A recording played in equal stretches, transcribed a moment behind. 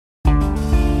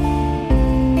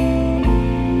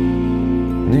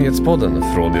Nyhetspodden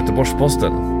från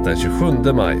Göteborgs-Posten den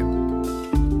 27 maj.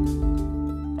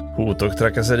 Hot och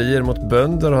trakasserier mot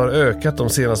bönder har ökat de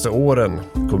senaste åren.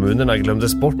 Kommunerna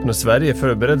glömdes bort när Sverige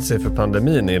förberedde sig för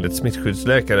pandemin enligt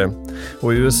smittskyddsläkare.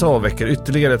 Och i USA väcker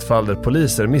ytterligare ett fall där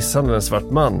poliser misshandlade en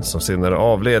svart man som senare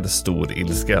avled stor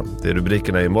ilska. Det är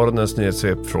rubrikerna i morgonens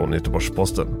nyhetssvep från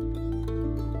Göteborgs-Posten.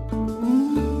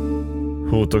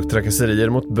 Hot och trakasserier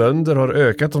mot bönder har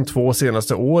ökat de 2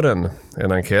 senaste åren.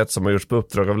 En enkät som har gjorts på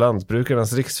uppdrag av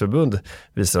Lantbrukarnas riksförbund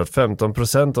visar att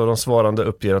 15% av de svarande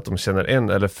uppger att de känner en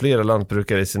eller flera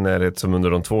lantbrukare i sin närhet som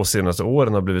under de 2 senaste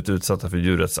åren har blivit utsatta för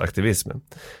djurrättsaktivism.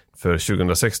 För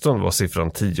 2016 var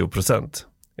siffran 10%.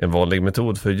 En vanlig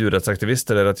metod för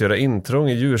djurrättsaktivister är att göra intrång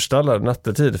i djurstallar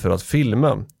nattetid för att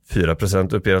filma.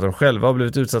 4% uppger att de själva har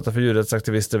blivit utsatta för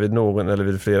djurrättsaktivister vid någon eller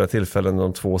vid flera tillfällen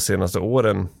de 2 senaste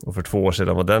åren, och för 2 år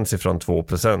sedan var den siffran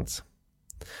 2%.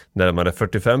 Närmare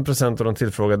 45% av de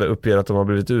tillfrågade uppger att de har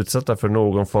blivit utsatta för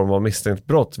någon form av misstänkt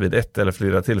brott vid 1 eller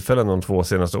flera tillfällen de 2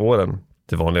 senaste åren.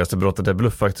 Det vanligaste brottet är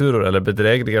blufffakturor eller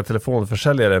bedrägliga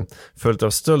telefonförsäljare, följt av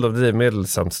stöld av drivmedel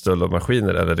samt stöld av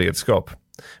maskiner eller redskap.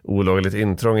 Olagligt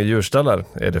intrång i djurstallar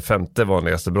är det 5:e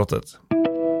vanligaste brottet.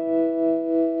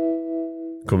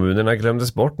 Kommunerna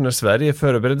glömdes bort när Sverige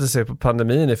förberedde sig på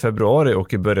pandemin i februari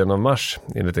och i början av mars,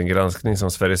 enligt en granskning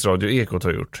som Sveriges Radio Ekot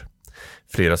har gjort.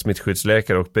 Flera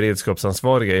smittskyddsläkare och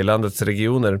beredskapsansvariga i landets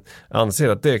regioner anser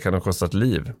att det kan ha kostat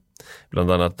liv.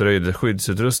 Bland annat dröjde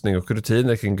skyddsutrustning och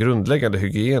rutiner kring grundläggande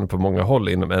hygien på många håll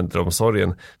inom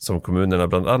äldreomsorgen som kommunerna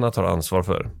bland annat har ansvar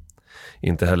för.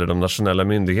 Inte heller de nationella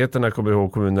myndigheterna kommer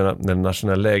ihåg kommunerna när en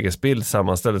nationell lägesbild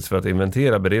sammanställdes för att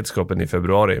inventera beredskapen i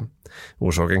februari.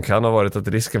 Orsaken kan ha varit att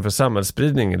risken för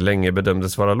samhällsspridning länge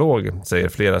bedömdes vara låg, säger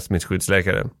flera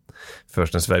smittskyddsläkare.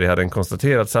 Först när Sverige hade en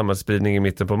konstaterad samhällsspridning i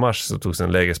mitten på mars så togs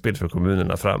en lägesbild för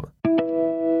kommunerna fram.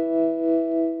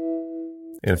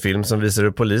 En film som visar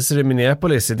hur poliser i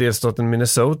Minneapolis i delstaten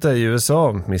Minnesota i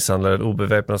USA misshandlar en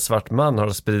obeväpnad svart man har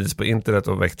spridits på internet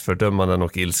och väckt fördömanden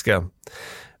och ilska.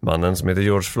 Mannen, som heter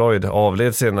George Floyd,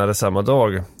 avled senare samma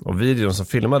dag, och videon som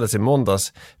filmades i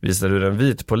måndags visar hur en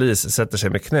vit polis sätter sig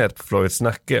med knät på Floyds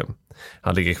nacke.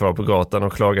 Han ligger kvar på gatan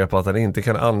och klagar på att han inte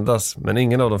kan andas, men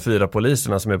ingen av de 4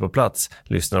 poliserna som är på plats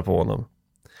lyssnar på honom.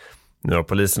 Nu har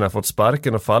poliserna fått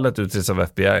sparken och fallet utreds av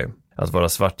FBI. Att vara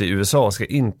svart i USA ska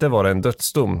inte vara en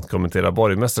dödsdom, kommenterar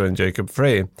borgmästaren Jacob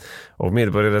Frey, och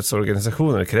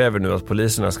medborgarrättsorganisationer kräver nu att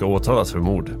poliserna ska åtalas för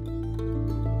mord.